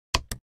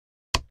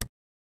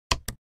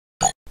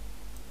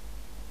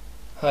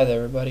Hi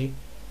there, everybody.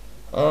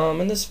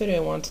 In this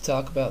video I want to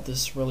talk about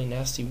this really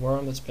nasty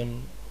worm that's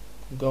been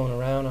going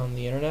around on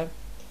the internet,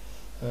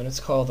 and it's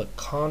called the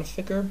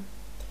Conficker.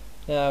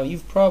 Now,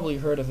 you've probably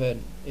heard of it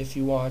if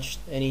you watched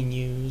any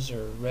news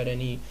or read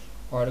any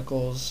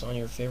articles on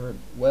your favorite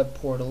web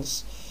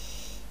portals.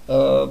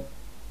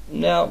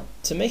 Now,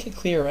 to make it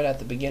clear right at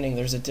the beginning,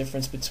 there's a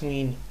difference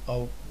between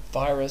a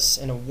virus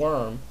and a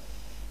worm,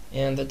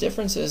 and the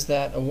difference is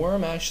that a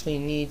worm actually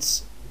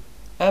needs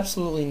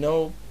absolutely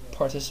no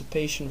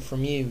participation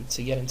from you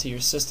to get into your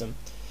system.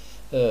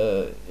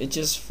 It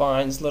just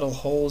finds little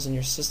holes in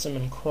your system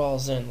and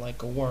crawls in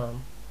like a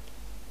worm.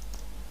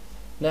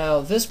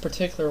 Now, this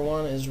particular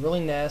one is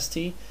really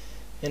nasty,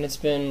 and it's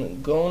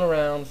been going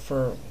around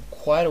for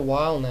quite a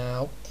while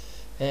now,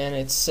 and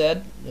it's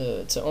said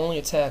to only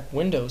attack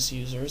Windows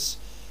users.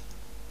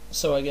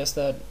 So I guess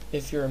that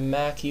if you're a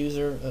Mac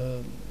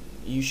user,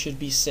 you should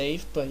be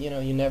safe, but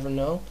you never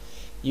know.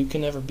 You can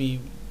never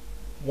be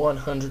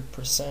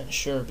 100%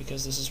 sure,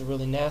 because this is a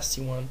really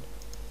nasty one.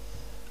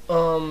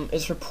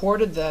 It's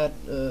reported that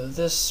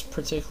this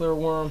particular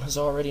worm has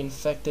already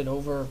infected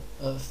over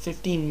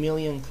 15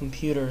 million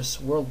computers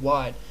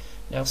worldwide.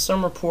 Now,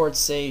 some reports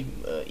say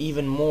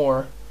even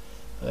more.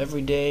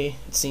 Every day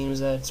it seems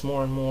that it's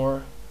more and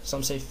more.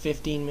 Some say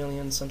 15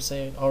 million, some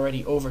say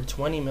already over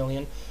 20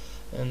 million,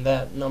 and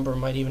that number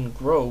might even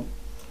grow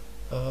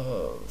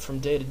from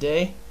day to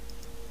day.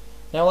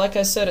 Now, like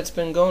I said, it's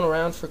been going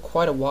around for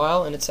quite a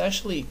while, and it's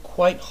actually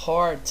quite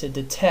hard to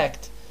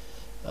detect,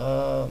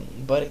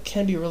 but it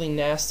can be really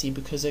nasty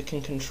because it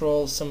can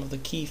control some of the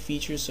key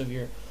features of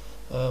your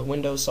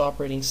Windows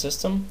operating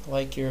system,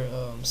 like your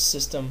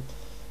system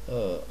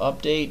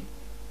update,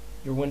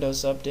 your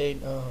Windows update,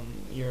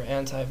 your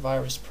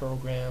antivirus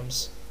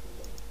programs,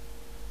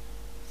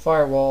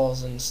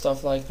 firewalls, and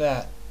stuff like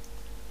that.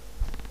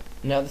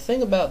 Now, the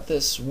thing about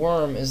this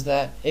worm is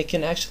that it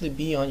can actually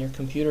be on your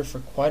computer for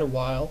quite a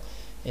while,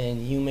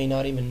 and you may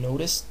not even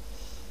notice.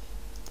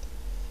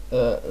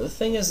 The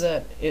thing is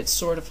that it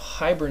sort of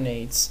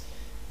hibernates,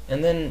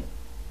 and then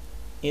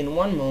in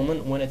one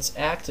moment when it's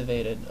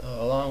activated,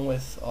 along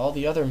with all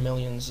the other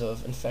millions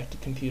of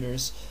infected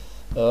computers,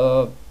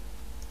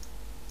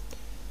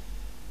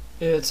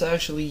 it's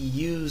actually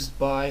used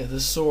by the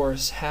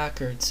source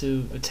hacker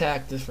to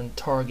attack different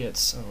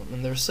targets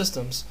in their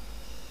systems.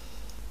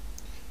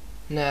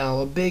 Now,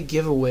 a big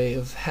giveaway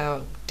of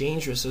how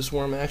dangerous this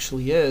worm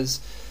actually is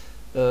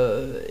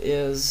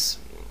the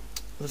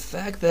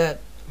fact that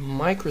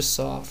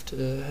Microsoft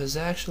has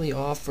actually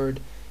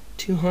offered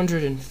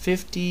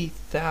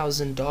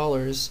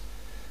 $250,000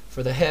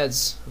 for the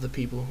heads of the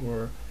people who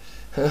are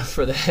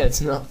for the heads,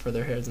 not for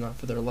their heads, not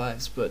for their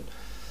lives, but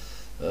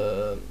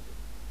for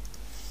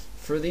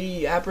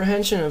the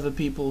apprehension of the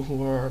people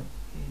who are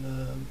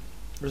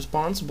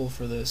responsible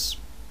for this.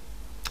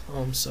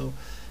 So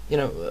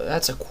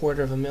that's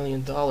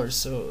 $250,000.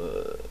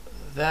 So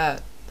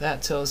that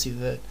tells you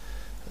that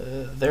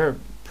they're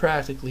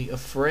practically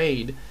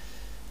afraid,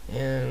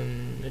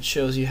 and it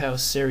shows you how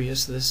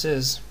serious this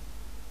is.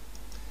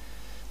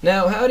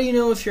 Now, how do you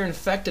know if you're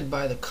infected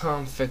by the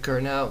Conficker?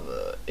 Now,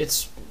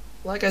 it's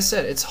like I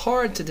said, it's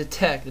hard to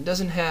detect. It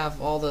doesn't have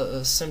all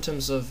the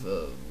symptoms of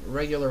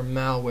regular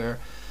malware,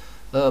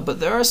 but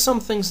there are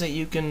some things that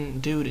you can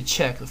do to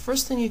check. The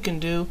first thing you can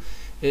do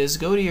is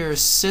go to your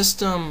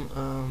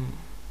system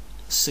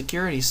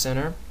security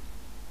center.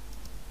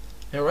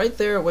 Now, right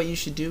there, what you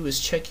should do is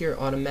check your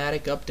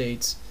automatic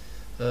updates.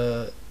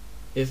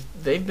 If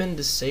they've been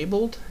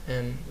disabled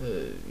and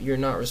you're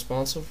not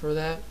responsible for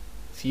that,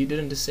 if you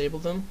didn't disable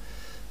them,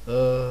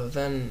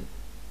 then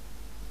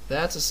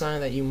that's a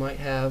sign that you might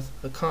have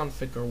the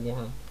Conficker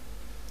worm.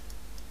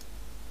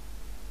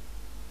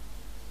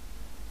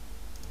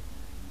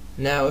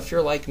 Now, if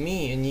you're like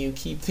me and you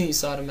keep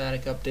these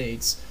automatic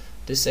updates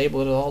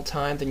disabled at all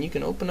times, then you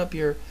can open up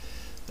your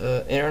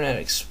Internet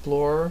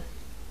Explorer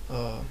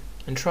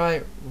and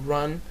try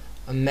run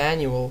a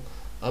manual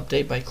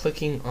update by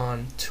clicking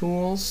on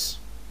Tools.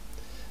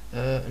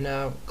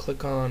 Now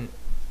click on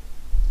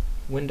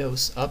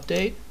Windows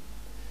Update,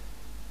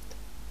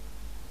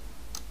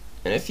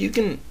 and if you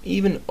can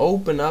even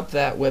open up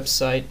that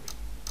website,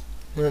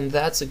 then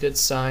that's a good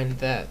sign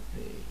that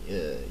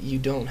you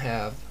don't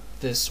have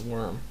this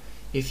worm.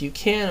 If you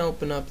can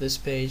open up this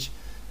page,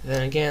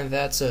 then again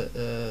that's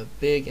a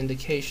big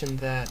indication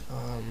that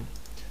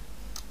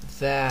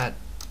that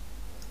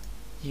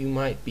you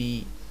might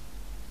be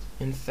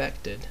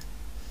infected.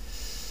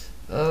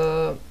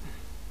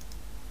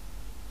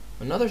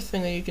 Another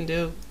thing that you can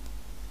do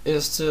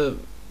is to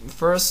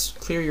first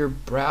clear your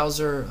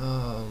browser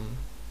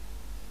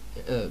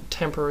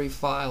temporary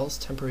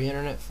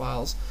internet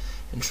files,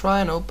 and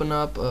try and open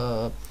up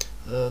the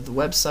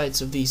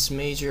websites of these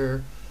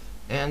major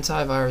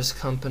antivirus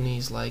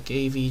companies like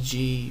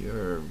AVG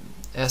or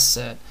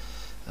Esset.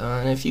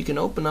 And if you can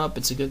open up,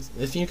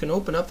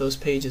 those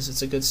pages,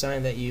 it's a good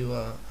sign that you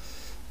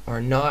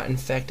are not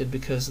infected,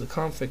 because the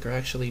Conficker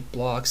actually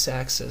blocks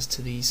access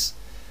to these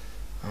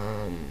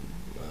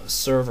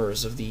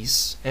servers of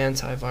these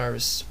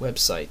antivirus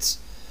websites.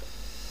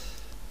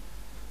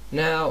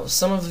 Now,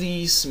 some of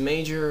these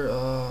major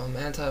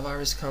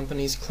antivirus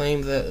companies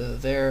claim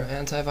that their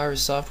antivirus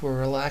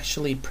software will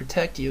actually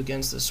protect you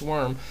against this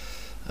worm.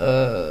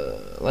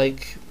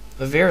 Like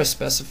Avera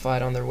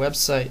specified on their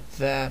website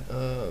that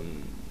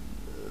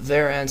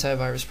their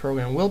antivirus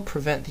program will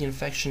prevent the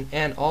infection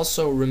and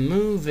also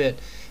remove it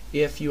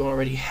if you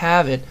already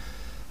have it.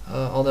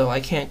 Although I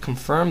can't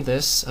confirm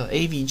this,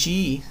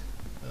 AVG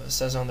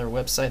says on their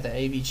website that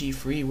AVG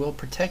free will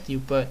protect you,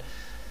 but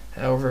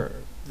however,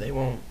 they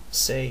won't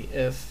say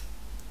if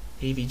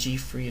AVG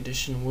free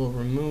edition will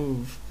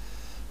remove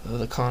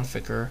the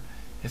Conficker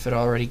if it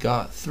already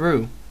got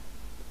through.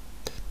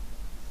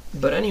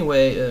 But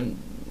anyway,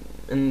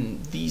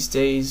 in these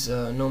days,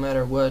 no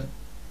matter what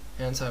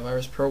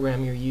antivirus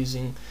program you're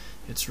using,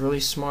 it's really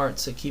smart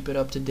to keep it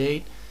up to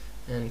date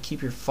and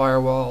keep your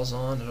firewalls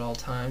on at all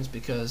times,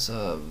 because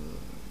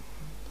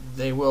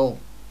they will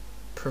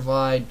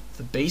provide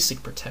the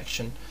basic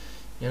protection.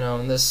 You know,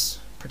 and this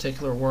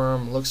particular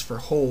worm looks for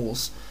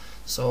holes,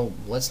 so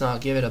let's not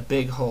give it a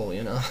big hole,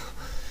 you know,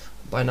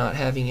 by not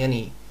having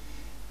any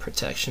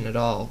protection at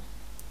all.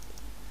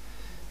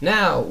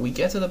 Now we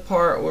get to the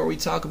part where we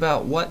talk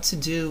about what to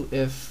do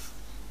if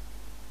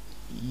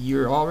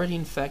you're already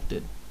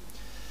infected.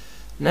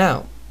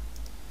 Now,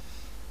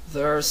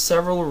 there are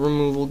several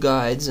removal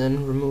guides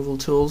and removal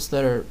tools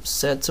that are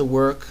said to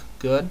work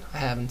good. I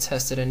haven't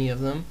tested any of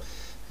them,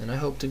 and I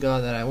hope to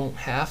God that I won't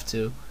have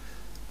to.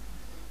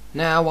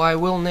 Now, I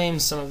will name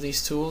some of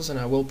these tools, and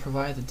I will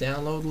provide the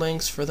download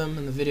links for them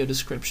in the video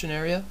description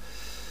area.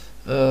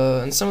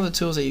 And some of the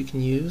tools that you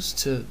can use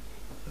to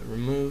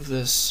remove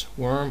this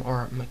worm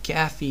are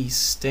McAfee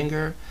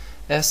Stinger,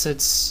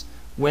 Esset's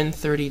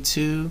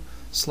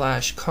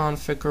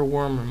Win32/Conficker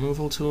worm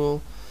removal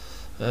tool.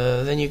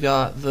 Then you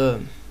got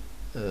the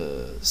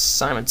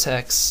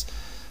Symantec's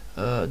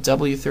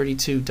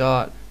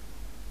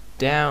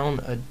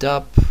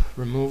W32.down-a-dup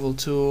removal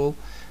tool,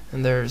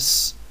 and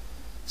there's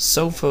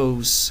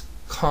Sophos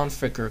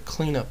Conficker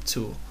cleanup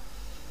tool.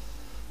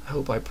 I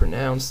hope I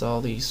pronounced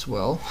all these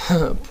well.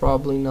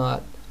 Probably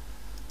not.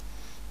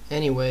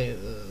 Anyway,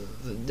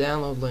 the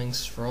download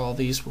links for all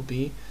these will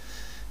be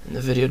in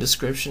the video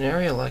description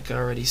area, like I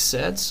already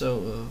said.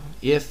 So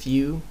if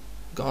you,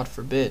 God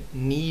forbid,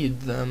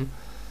 need them,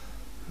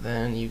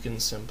 then you can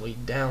simply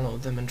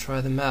download them and try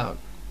them out.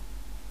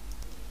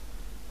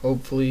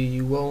 Hopefully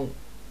you won't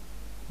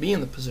be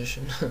in the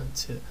position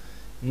to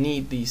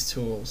need these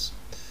tools.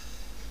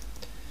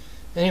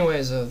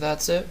 Anyways,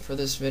 that's it for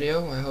this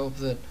video. I hope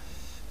that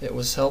it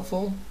was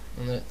helpful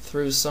and that it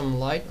threw some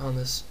light on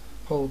this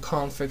whole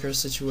Conficker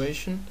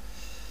situation.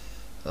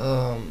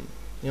 The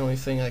only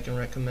thing I can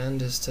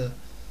recommend is to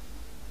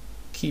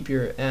keep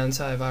your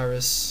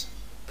antivirus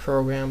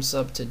programs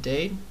up to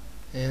date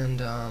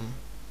and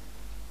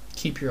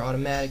keep your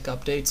automatic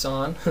updates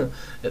on,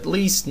 at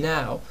least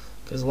now,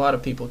 because a lot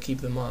of people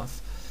keep them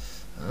off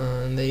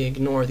and they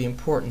ignore the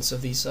importance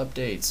of these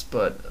updates.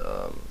 But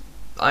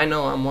I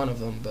know I'm one of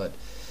them, but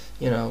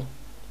you know,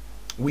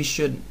 we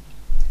shouldn't.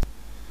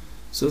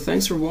 So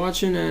thanks for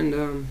watching,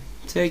 and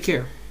take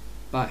care.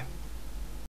 Bye.